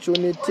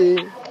opportunity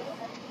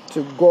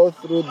to go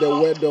through the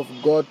Word of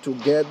God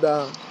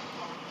together,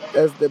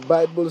 as the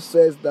Bible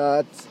says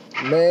that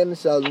man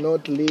shall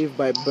not live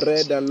by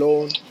bread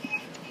alone,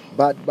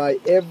 but by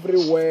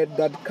every word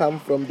that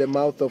comes from the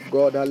mouth of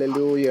God.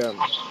 Hallelujah.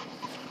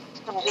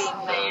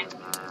 Amen.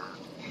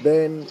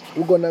 Then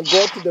we're going to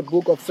go to the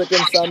book of 2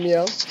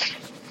 Samuel,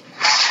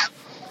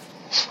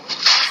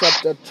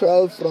 chapter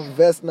 12 from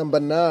verse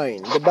number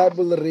 9. The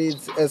Bible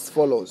reads as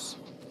follows.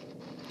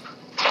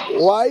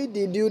 Why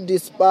did you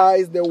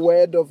despise the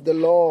word of the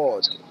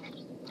Lord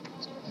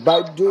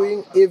by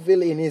doing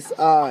evil in his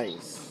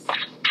eyes?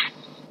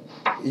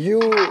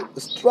 You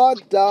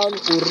struck down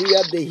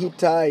Uriah the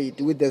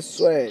Hittite with a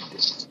sword,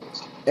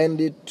 and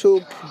he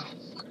took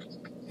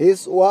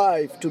his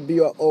wife to be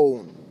your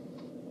own.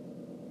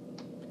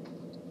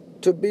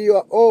 To be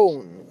your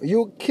own.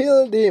 You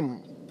killed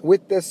him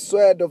with the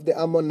sword of the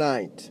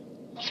Ammonite.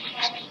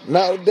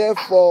 Now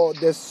therefore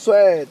the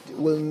sword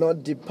will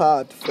not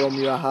depart from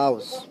your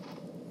house,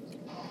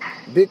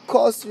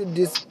 because you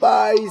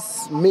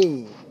despise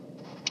me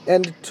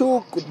and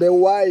took the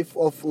wife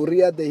of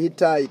Uriah the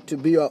Hittite to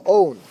be your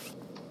own.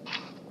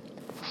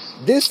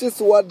 This is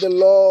what the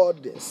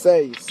Lord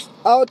says.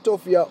 Out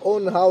of your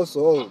own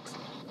household,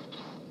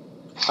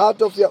 I'm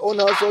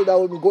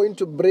going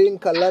to bring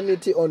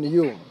calamity on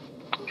you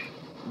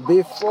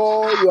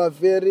before your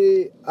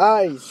very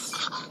eyes.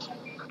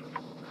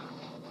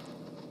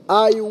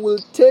 I will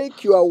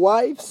take your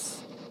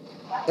wives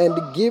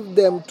and give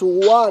them to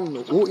one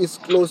who is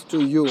close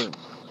to you.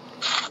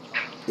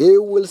 He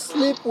will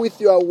sleep with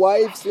your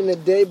wives in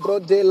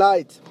broad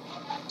daylight.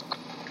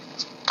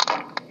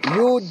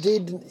 You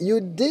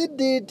did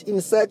it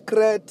in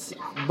secret,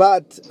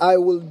 but I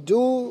will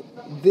do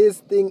this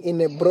thing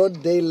in a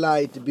broad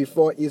daylight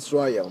before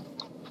Israel.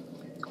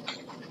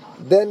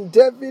 Then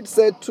David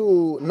said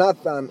to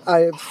Nathan, I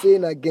have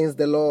sinned against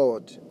the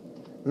Lord.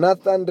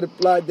 Nathan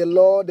replied, the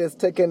Lord has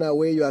taken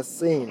away your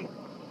sin,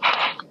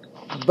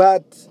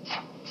 but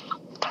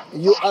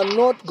you are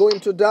not going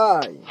to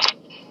die.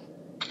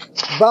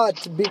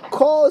 But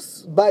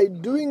because by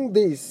doing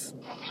this,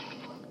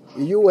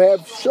 you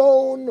have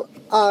shown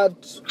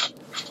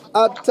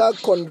utter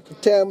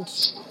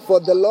contempt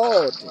for the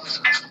Lord,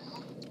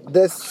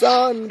 the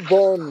son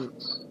born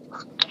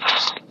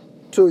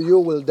to you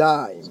will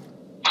die.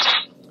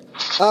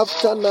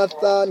 After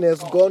Nathan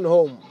has gone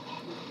home,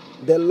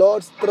 the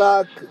Lord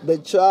struck the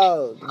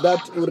child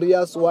that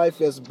Uriah's wife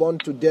has born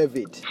to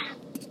David,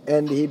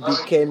 and he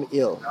became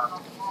ill.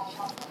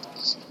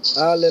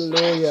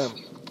 Hallelujah.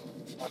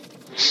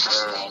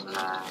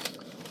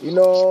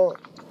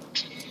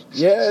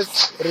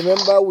 Yes,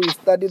 remember we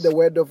studied the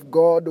Word of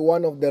God.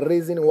 One of the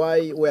reasons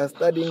why we are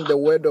studying the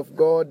Word of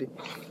God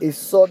is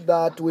so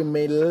that we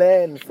may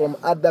learn from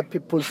other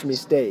people's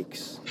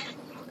mistakes.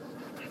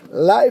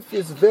 Life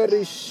is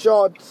very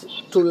short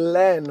to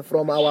learn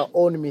from our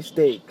own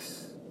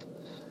mistakes.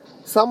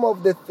 Some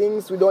of the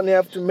things we don't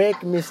have to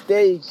make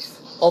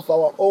mistakes of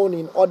our own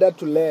in order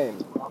to learn.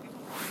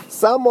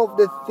 Some of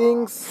the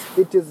things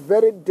it is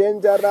very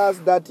dangerous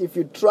that if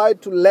you try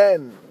to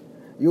learn,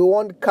 you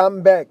won't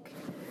come back.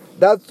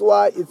 That's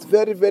why it's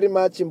very, very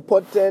much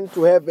important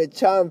to have a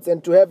chance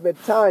and to have a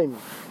time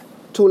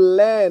to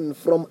learn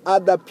from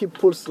other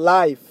people's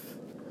life,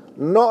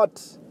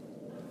 not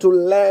to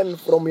learn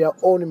from your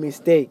own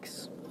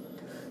mistakes.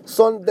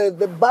 So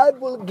the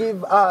Bible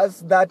gives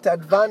us that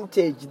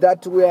advantage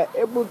that we are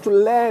able to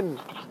learn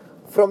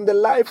from the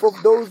life of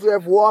those who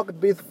have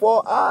walked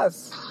before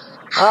us,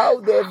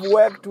 how they have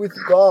worked with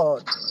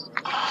God.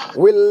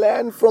 We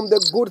learn from the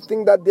good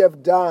thing that they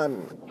have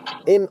done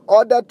in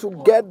order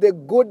to get the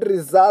good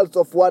results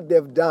of what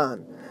they've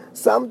done.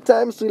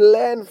 Sometimes we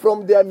learn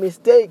from their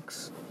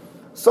mistakes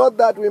so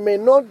that we may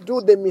not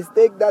do the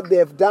mistake that they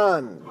have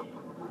done.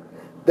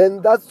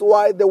 Then that's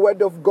why the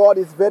Word of God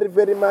is very,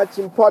 very much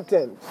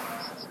important.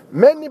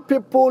 Many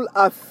people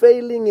are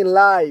failing in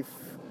life.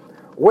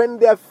 When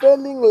they are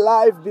failing in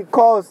life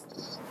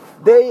because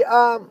they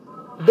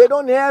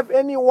don't have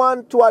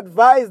anyone to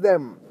advise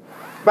them.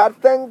 But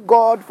thank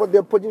God for the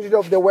opportunity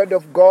of the Word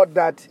of God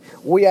that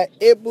we are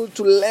able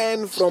to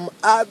learn from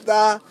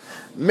other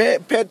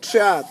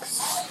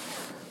patriarchs,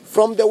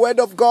 from the Word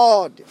of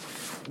God.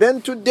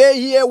 Then today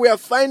here we are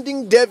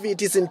finding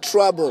David is in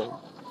trouble.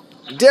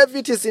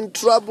 David is in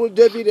trouble.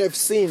 David have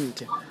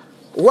sinned.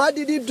 What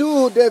did he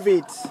do,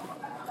 David?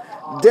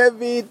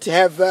 David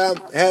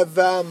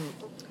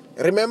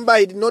remember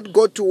he did not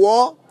go to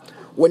war.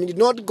 When he did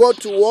not go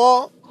to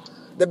war,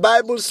 the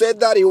Bible said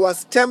that he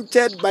was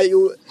tempted by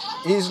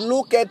his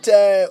look at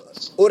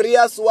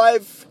Uriah's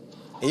wife.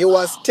 He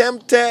was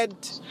tempted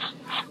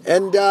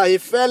and he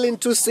fell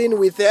into sin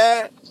with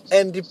her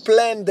and he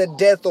planned the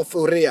death of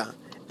Uriah.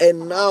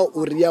 And now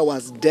Uriah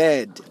was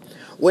dead.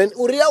 When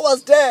Uriah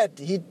was dead,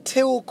 he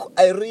took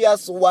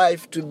Uriah's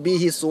wife to be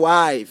his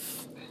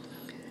wife.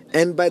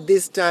 And by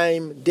this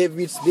time,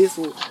 David's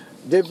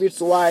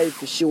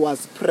wife, she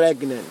was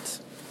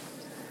pregnant.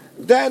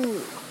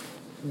 Then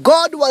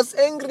God was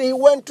angry. He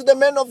went to the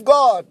man of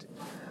God.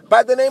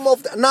 by the name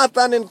of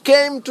Nathan and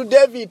came to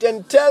David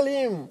and tell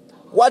him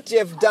what you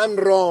have done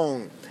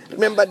wrong.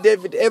 Remember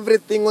David,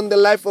 everything on the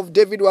life of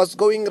David was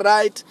going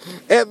right.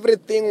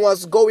 Everything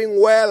was going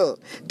well.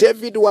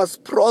 David was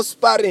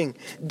prospering.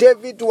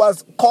 David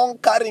was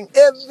conquering.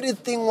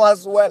 Everything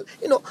was well.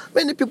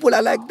 Many people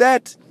are like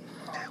that.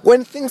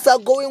 When things are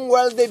going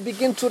well, they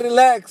begin to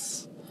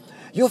relax.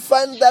 You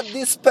find that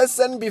this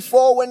person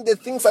before, when the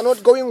things are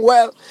not going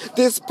well,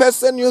 this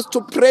person used to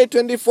pray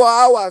 24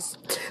 hours.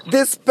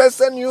 This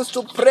person used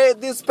to pray.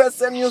 This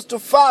person used to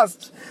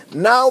fast.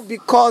 Now,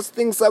 because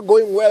things are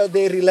going well,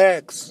 they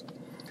relax.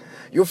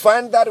 You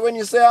find that when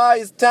you say,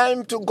 it's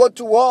time to go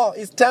to war,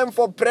 it's time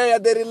for prayer,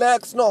 they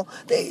relax. No,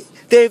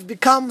 they've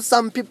become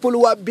some people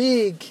who are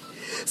big.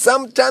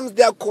 Sometimes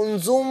they are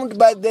consumed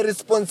by the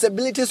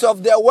responsibilities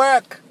of their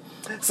work.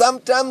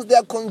 Sometimes they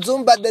are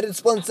consumed by the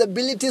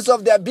responsibilities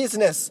of their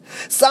business.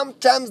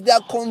 Sometimes they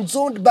are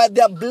consumed by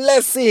their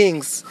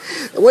blessings.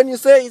 When you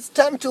say it's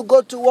time to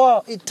go to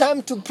war, it's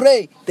time to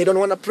pray, they don't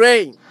want to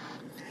pray.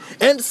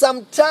 And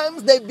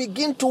sometimes they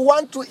begin to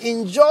want to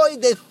enjoy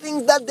the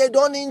things that they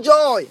don't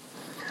enjoy.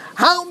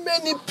 How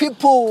many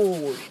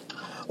people,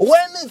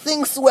 when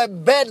things were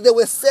bad, they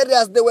were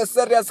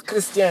serious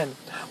Christian.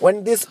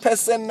 When this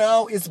person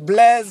now is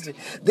blessed,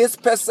 this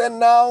person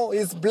now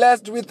is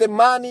blessed with the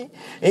money,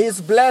 he is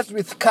blessed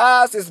with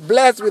cars, is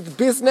blessed with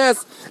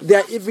business, they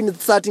are even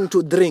starting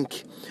to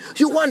drink.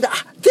 You wonder,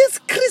 this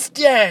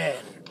Christian,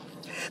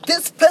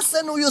 this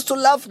person who used to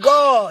love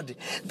God,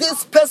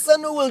 this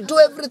person who will do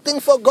everything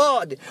for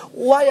God,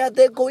 why are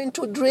they going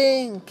to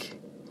drink?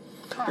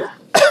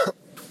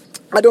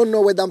 I don't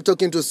know whether I'm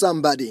talking to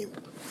somebody.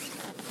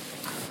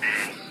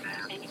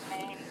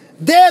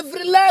 They've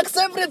relaxed,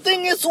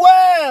 everything is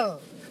well.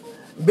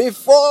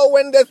 Before,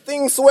 when the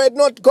things were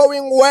not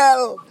going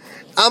well,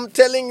 I'm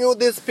telling you,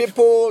 these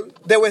people,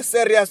 they were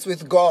serious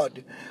with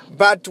God.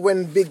 But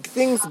when big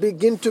things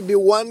begin to be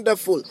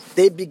wonderful,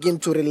 they begin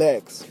to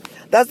relax.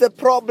 That's the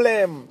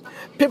problem.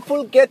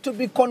 People get to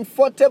be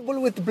comfortable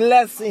with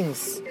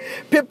blessings.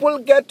 People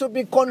get to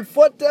be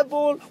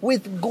comfortable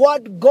with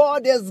what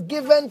God has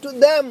given to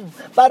them.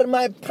 But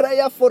my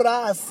prayer for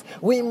us,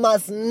 we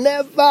must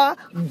never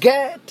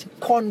get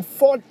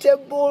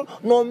comfortable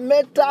no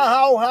matter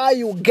how high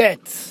you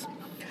get.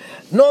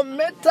 No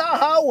matter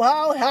how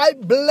high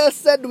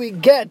blessed we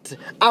get,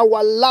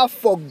 our love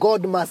for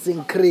God must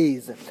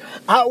increase.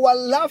 Our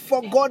love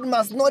for God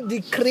must not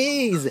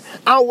decrease.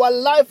 Our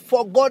life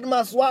for God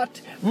must what?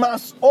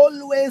 Must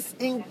always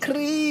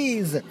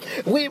increase.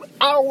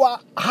 Our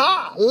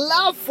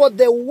love for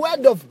the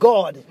word of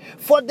God,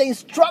 for the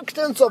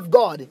instructions of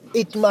God,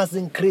 it must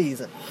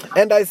increase.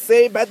 And I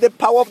say, by the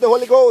power of the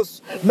Holy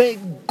Ghost, may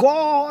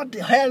God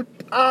help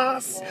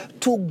us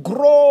to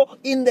grow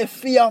in the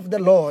fear of the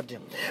Lord.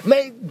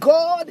 May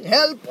God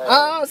help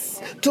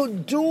us to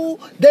do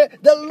the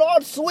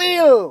Lord's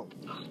will.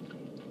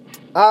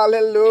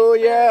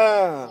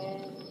 Hallelujah.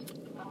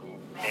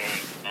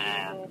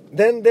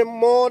 Then the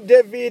more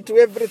David,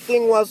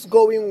 everything was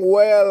going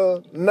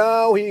well.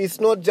 Now he is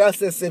not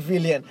just a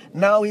civilian.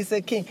 Now he's a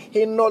king.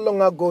 He no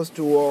longer goes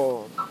to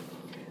war.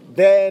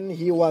 Then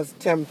he was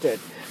tempted.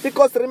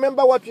 Because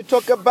remember what we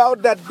talk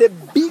about, that the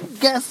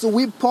biggest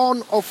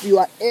weapon of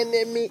your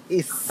enemy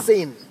is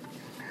sin.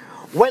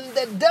 When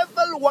the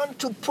devil wants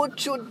to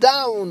put you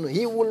down,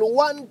 he will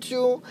want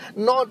you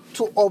not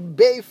to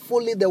obey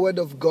fully the word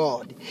of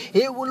God.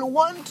 He will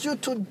want you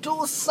to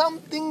do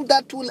something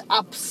that will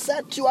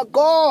upset your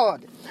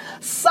God.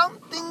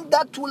 Something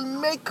that will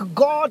make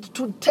God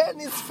to turn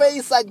his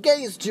face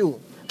against you.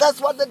 That's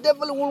what the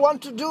devil will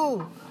want to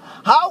do.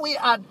 How he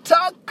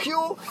attack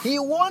you, he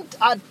won't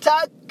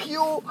attack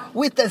you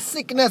with a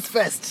sickness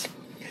first.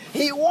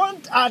 He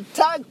won't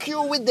attack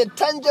you with the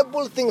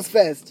tangible things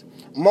first.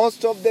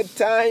 Most of the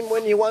time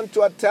when he wants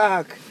to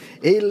attack,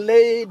 he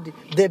led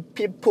the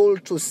people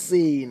to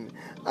sin.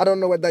 I don't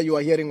know whether you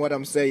are hearing what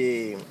I'm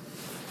saying.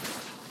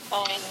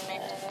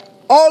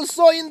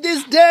 Also in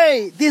this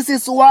day, this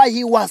is why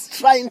he was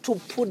trying to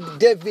put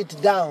David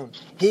down.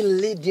 He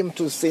led him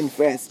to sin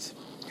first.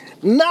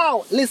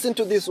 Now, listen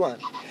to this one.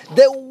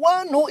 The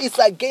one who is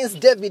against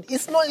David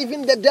is not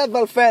even the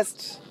devil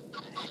first.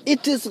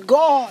 It is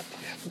God.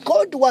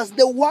 God was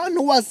the one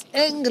who was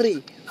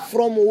angry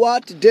from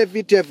what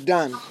David have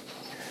done.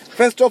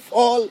 First of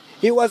all,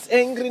 he was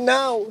angry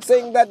now,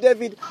 saying that,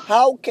 David,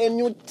 how can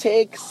you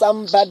take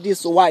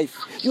somebody's wife?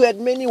 You had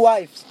many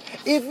wives.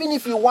 Even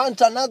if you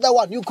want another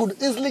one, you could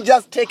easily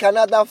just take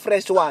another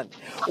fresh one.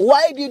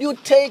 Why did you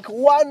take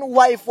one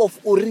wife of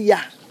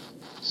Uriah?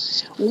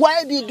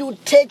 Why did you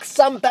take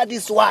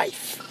somebody's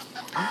wife?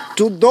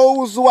 To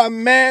those who are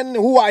men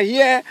who are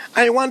here,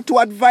 I want to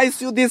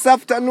advise you this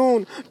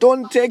afternoon,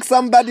 don't take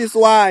somebody's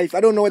wife. I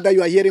don't know whether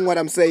you are hearing what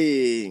I'm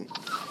saying.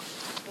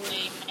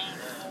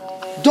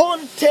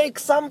 Don't take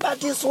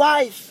somebody's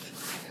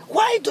wife.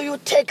 Why do you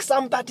take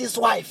somebody's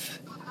wife?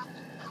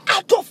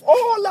 Out of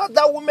all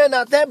other women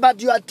are there,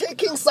 but you are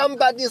taking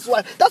somebody's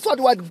wife. That's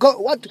what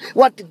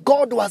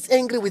God was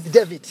angry with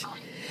David.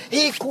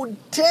 He could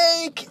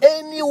take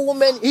any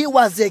woman. He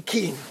was a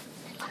king.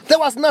 There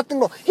was nothing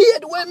wrong. He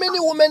had many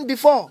women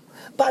before.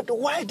 But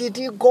why did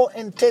he go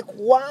and take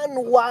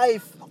one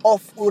wife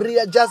of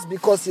Uriah just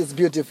because she's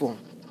beautiful?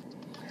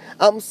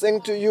 I'm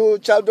saying to you,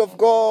 child of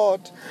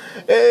God,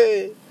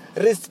 hey,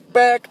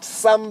 respect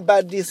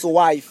somebody's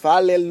wife.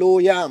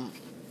 Hallelujah.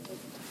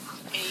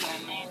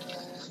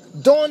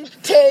 Don't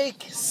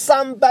take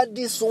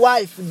somebody's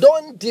wife.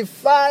 Don't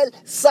defile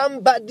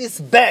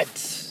somebody's bed.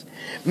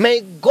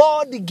 May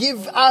God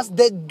give us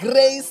the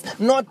grace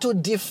not to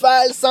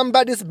defile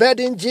somebody's bed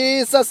in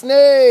Jesus'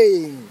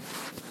 name.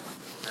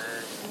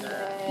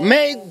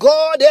 May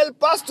God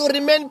help us to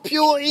remain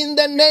pure in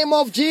the name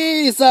of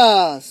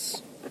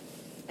Jesus.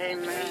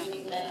 Amen.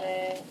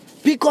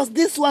 Because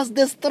this was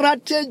the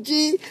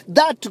strategy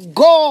that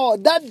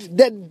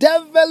the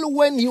devil,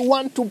 when he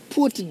want to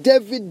put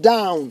David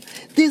down,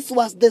 this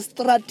was the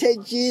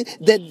strategy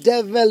the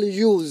devil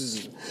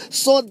used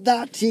so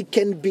that he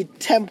can be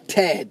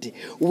tempted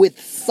with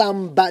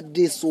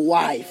somebody's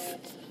wife.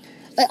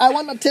 I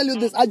want to tell you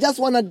this. I just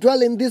want to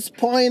dwell in this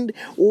point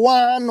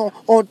 1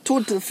 or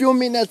 2 to few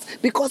minutes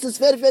because it's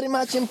very, very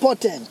much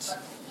important.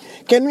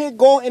 Can we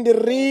go and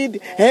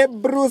read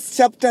Hebrews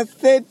chapter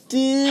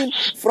 13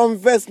 from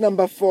verse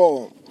number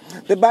 4?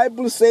 The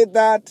Bible says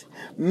that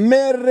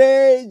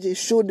marriage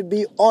should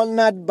be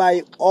honored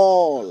by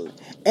all,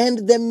 and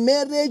the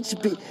marriage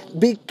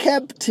be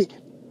kept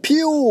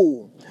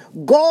pure.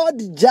 God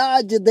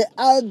judged the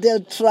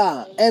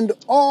adulterer and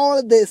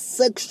all the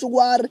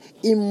sexual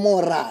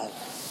immoral.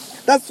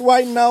 That's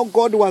why now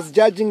God was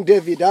judging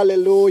David.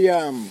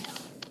 Hallelujah.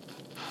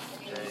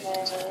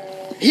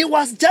 He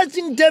was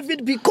judging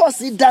David because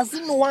he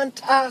doesn't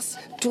want us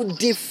to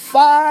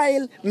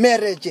defile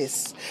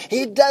marriages.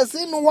 He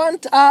doesn't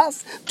want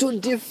us to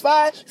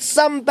defile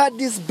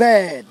somebody's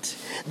bed.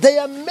 There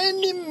are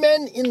many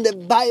men in the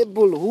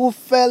Bible who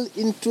fell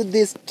into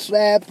this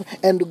trap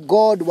and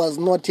God was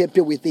not happy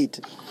with it.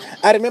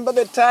 I remember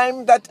the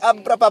time that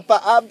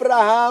Papa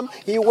Abraham,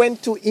 he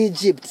went to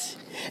Egypt.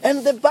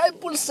 And the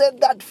Bible said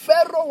that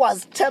Pharaoh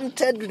was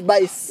tempted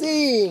by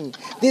seeing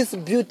this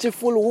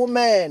beautiful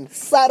woman.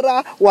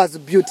 Sarah was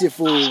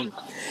beautiful.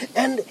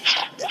 And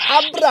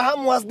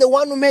Abraham was the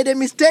one who made a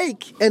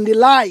mistake and he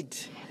lied.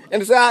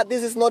 And said,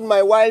 this is not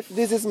my wife,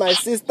 this is my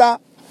sister.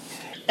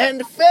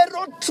 And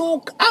Pharaoh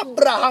took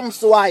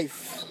Abraham's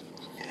wife.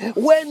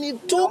 When he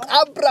took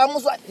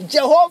Abraham's wife,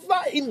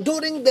 Jehovah,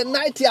 during the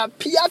night, he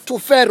appeared to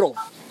Pharaoh.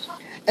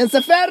 And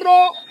said,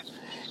 Pharaoh,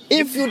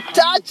 if you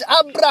touch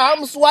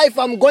Abraham's wife,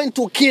 I'm going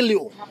to kill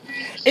you.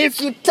 If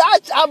you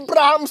touch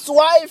Abraham's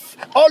wife,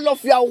 all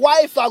of your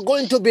wives are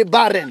going to be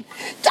barren.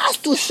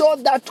 Just to show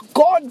that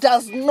God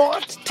does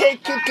not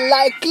take it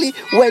lightly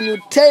when you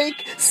take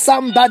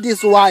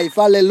somebody's wife.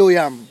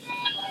 Hallelujah.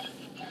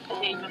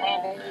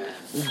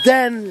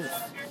 Then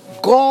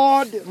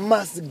God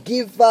must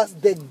give us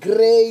the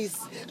grace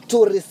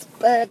to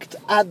respect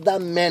other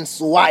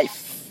men's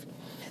wife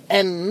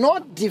and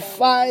not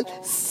defile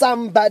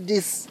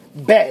somebody's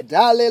bed.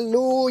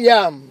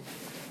 Hallelujah.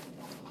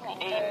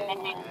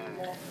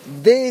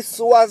 This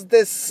was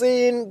the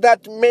sin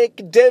that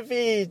made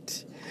David.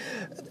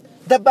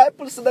 The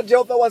Bible says that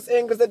Jehovah was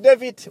angry. Said,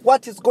 David,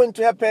 what is going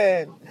to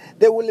happen?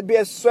 There will be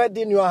a sword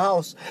in your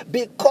house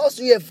because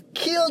you have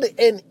killed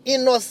an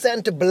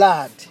innocent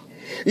blood.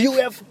 You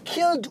have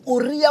killed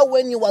Uriah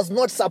when he was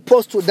not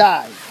supposed to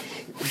die.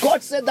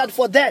 God said that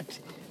for that,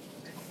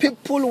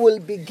 people will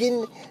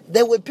begin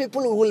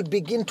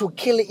to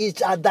kill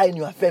each other in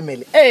your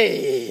family.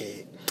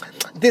 Hey,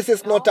 this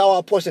is not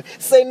our portion.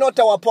 Say not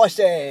our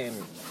portion.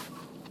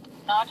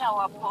 Not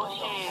our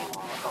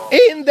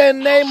portion. In the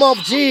name of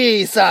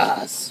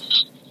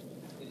Jesus.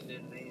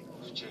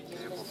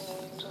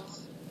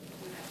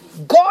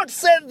 God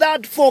said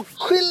that for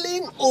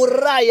killing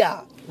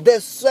Uriah, the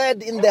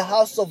sword in the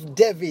house of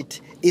David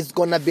is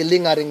going to be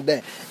lingering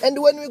there. And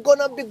when we're going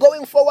to be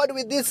going forward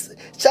with this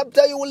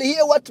chapter, you will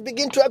hear what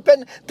begin to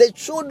happen. The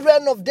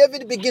children of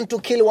David begin to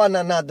kill one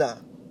another.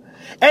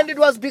 And it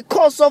was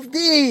because of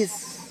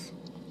this.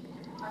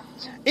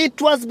 It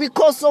was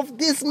because of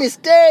this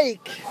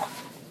mistake.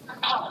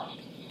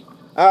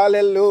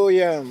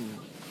 Hallelujah.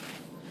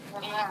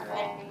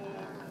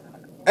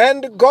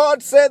 And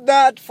God said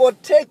that for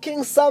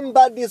taking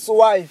somebody's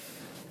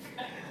wife,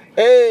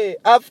 hey,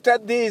 after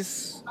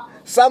this,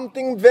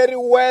 something very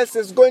worse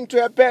is going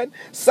to happen.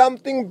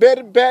 Something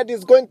very bad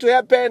is going to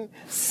happen.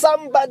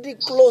 Somebody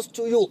close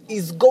to you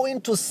is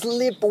going to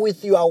sleep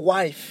with your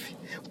wife.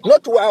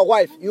 Not your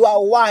wife,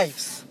 your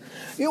wives.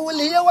 You will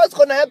hear what's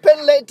going to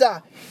happen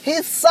later.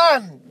 His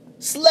son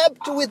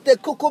slept with the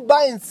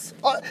concubines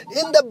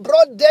in the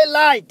broad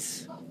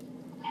daylight.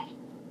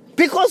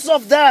 Because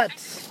of that,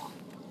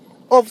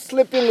 of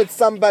sleeping with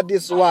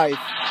somebody's wife.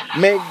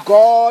 May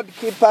God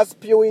keep us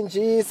pure in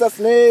Jesus'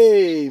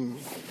 name.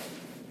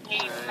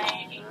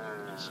 Amen.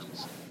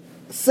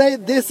 Say,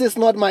 this is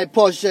not my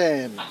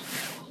portion.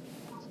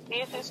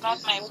 This is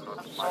not my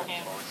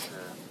portion.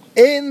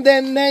 In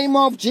the name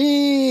of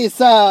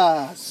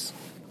Jesus.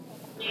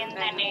 In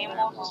the name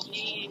of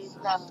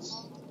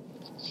Jesus.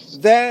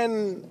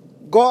 Then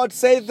God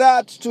said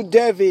that to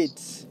David.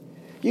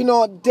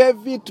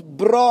 David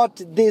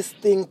brought this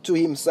thing to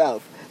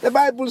himself. The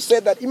Bible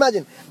said that,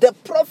 imagine, the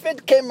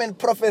prophet came and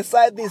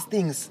prophesied these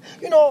things.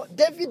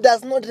 David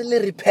does not really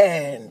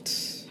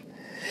repent.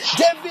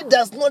 David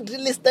does not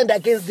really stand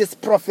against this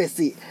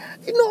prophecy.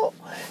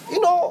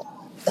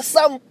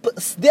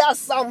 There are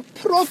some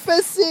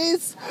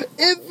prophecies,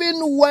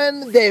 even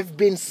when they've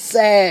been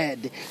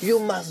said, you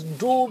must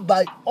do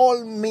by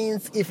all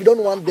means if you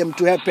don't want them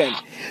to happen.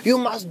 You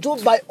must do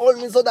by all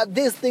means so that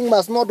this thing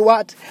must not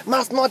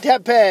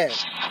happen.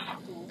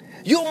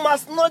 You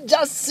must not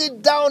just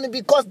sit down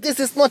because this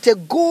is not a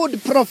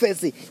good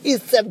prophecy.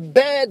 It's a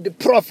bad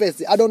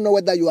prophecy. I don't know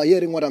whether you are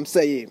hearing what I'm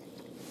saying.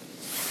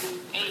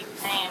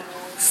 Amen.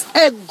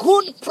 A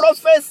good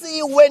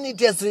prophecy when it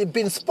has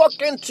been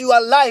spoken to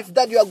your life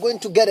that you are going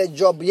to get a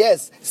job.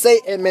 Yes, say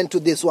amen to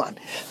this one.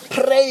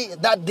 Pray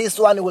that this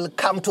one will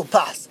come to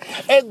pass.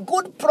 A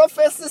good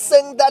prophecy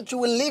saying that you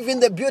will live in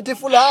the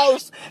beautiful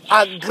house,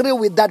 agree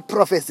with that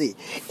prophecy.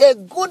 A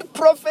good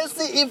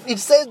prophecy, if it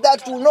says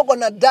that you're not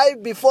going to die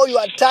before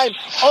your time,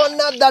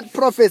 honor that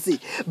prophecy.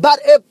 But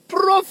a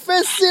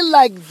prophecy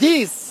like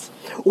this,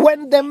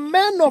 when the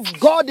men of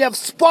God have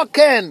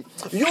spoken,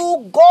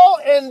 you go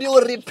and you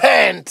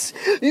repent.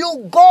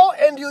 You go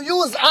and you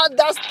use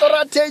other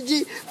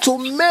strategy to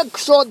make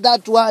sure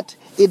that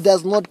it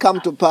does not come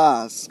to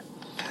pass.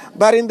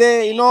 But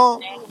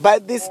by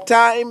this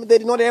time, they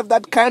did not have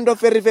that kind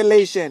of a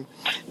revelation.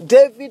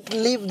 David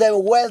left the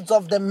words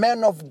of the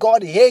men of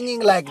God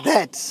hanging like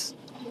that,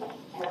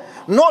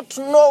 not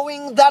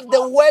knowing that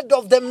the word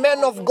of the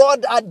men of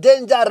God are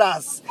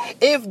dangerous.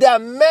 If they are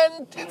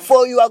meant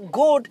for your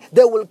good,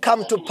 they will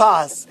come to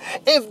pass.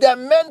 If they are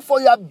meant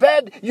for your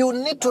bad, you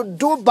need to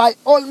do by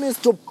all means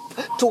to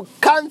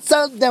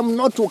cancel them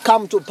not to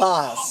come to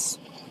pass.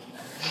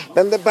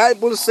 Then the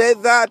Bible says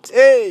that,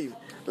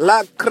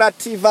 La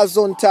Krativa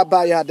Zonta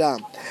Bayada.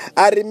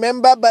 I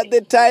remember by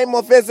the time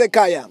of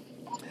Hezekiah.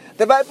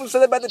 The Bible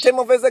said that by the time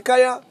of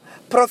Hezekiah,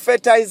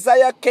 Prophet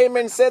Isaiah came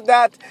and said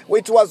that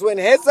it was when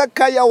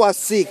Hezekiah was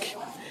sick.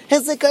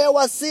 Hezekiah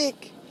was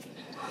sick.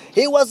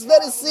 He was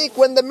very sick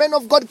when the man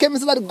of God came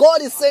and said that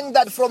God is saying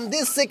that from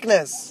this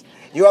sickness,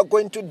 you are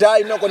going to die,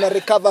 you're not going to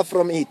recover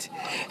from it.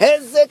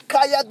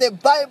 Hezekiah, the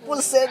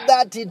Bible said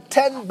that he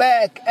turned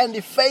back and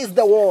he faced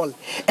the wall.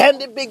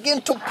 And he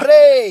began to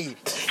pray.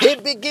 He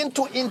began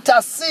to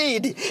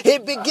intercede. He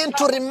began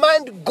to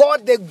remind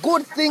God the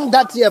good thing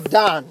that he have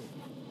done.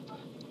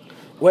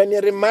 When you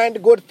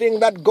remind good thing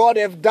that God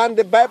have done,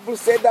 the Bible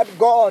said that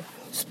God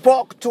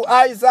spoke to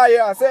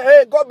Isaiah. Say,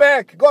 hey, go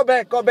back. Go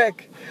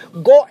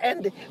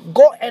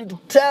and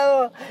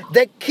tell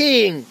the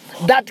king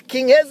that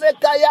King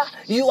Hezekiah,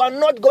 you are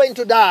not going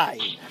to die.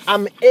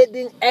 I'm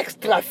adding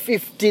extra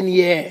 15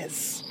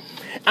 years.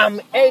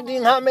 I'm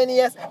adding how many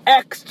years?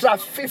 Extra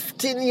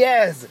 15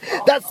 years.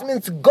 That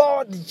means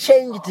God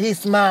changed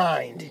his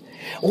mind.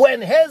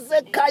 When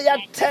Hezekiah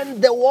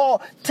turned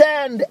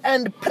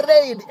and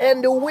prayed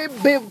and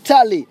wept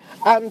bitterly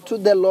unto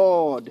the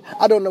Lord.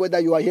 I don't know whether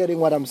you are hearing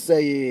what I'm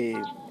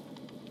saying.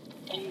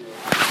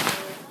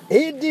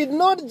 He did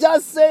not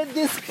just say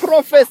this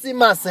prophecy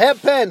must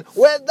happen.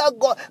 Let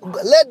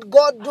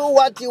God do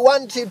what he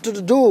wants him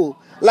to do.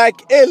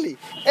 Like Eli.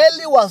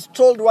 Eli was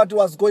told what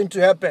was going to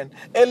happen.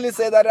 Eli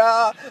said that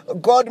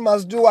God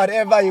must do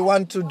whatever he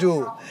wants to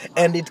do.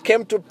 And it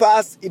came to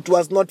pass, it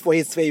was not for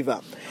his favor.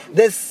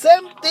 The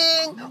same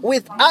thing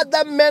with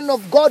other men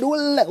of God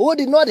who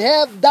did not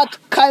have that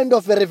kind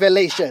of a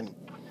revelation.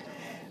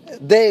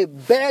 The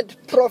bad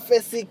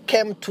prophecy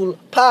came to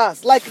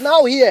pass. Like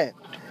now here.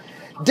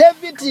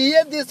 David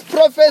heard this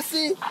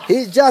prophecy,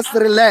 he just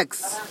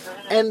relaxed.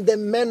 And the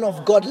men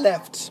of God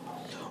left.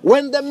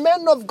 When the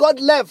men of God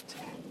left,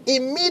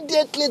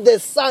 immediately the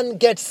son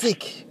gets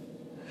sick.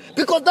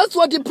 Because that's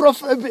what he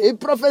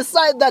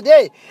prophesied that,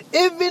 hey,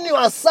 even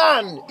your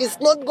son is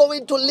not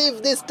going to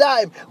live this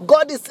time.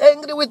 God is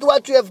angry with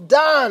what you have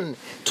done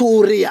to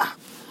Uriah.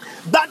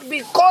 But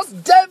because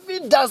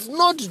David does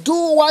not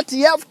do what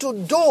he have to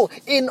do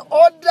in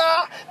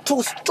order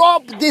to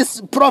stop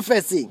this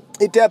prophecy,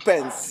 it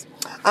happens.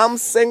 I'm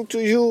saying to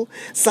you,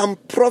 some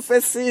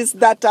prophecies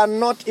that are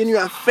not in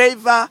your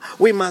favor,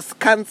 we must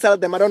cancel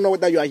them. I don't know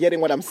whether you are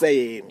hearing what I'm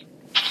saying.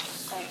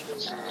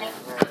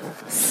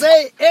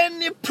 Say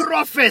any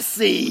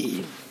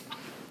prophecy.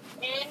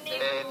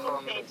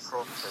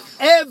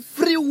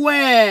 Every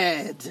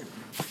word.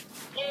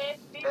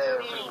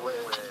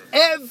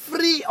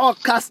 Every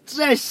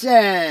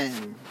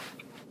orchestration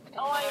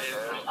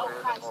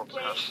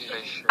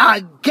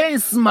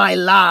against my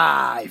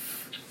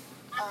life.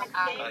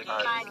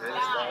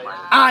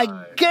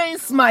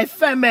 Against my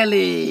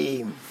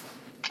family.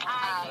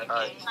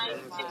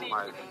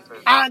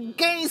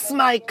 Against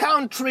my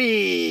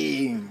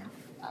country.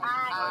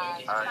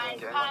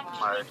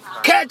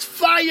 Catch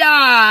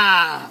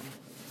fire!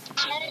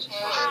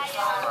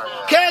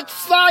 Catch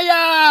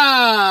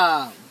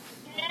fire!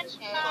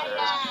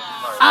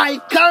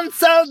 I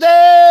cancel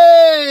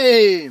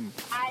them!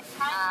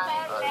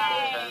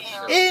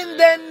 In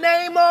the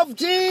name of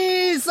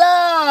Jesus!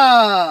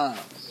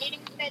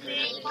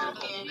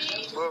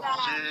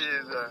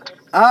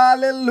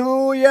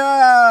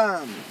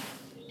 Hallelujah.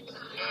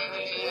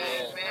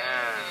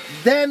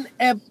 Then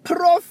a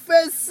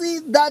prophecy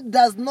that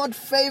does not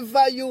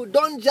favor you,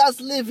 don't just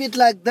leave it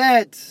like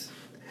that.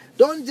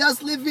 Don't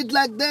just leave it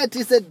like that.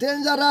 It's a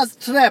dangerous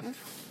trap.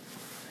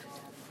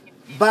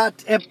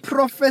 But a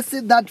prophecy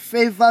that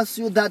favors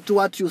you, that's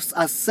what you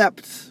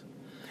accept.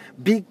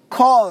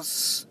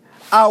 Because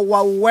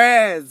our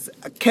words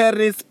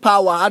carries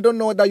power. I don't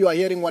know whether you are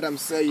hearing what I'm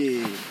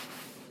saying.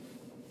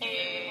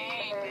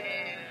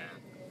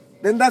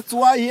 Then that's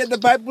why here the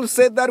Bible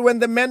said that when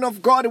the man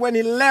of God, when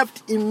he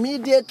left,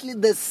 immediately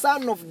the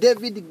son of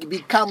David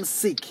becomes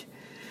sick.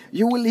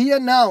 You will hear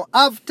now,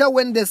 after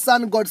when the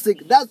son got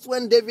sick, that's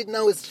when David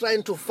now is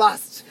trying to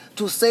fast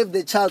to save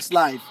the child's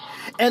life.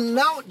 And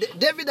now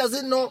David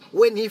doesn't know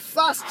when he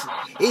fasts,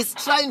 he's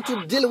trying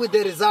to deal with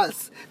the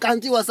results.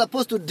 He was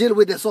supposed to deal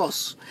with the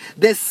source.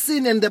 The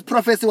sin and the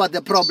prophecy was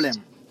the problem.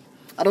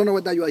 I don't know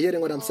whether you are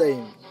hearing what I'm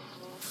saying.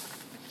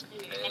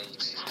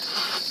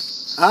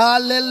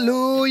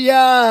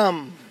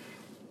 Hallelujah.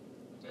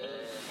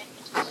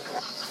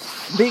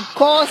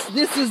 Because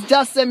this is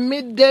just a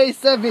midday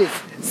service,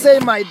 say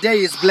my day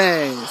is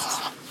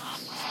blessed.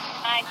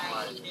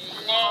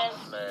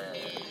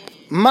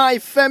 My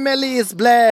family is blessed.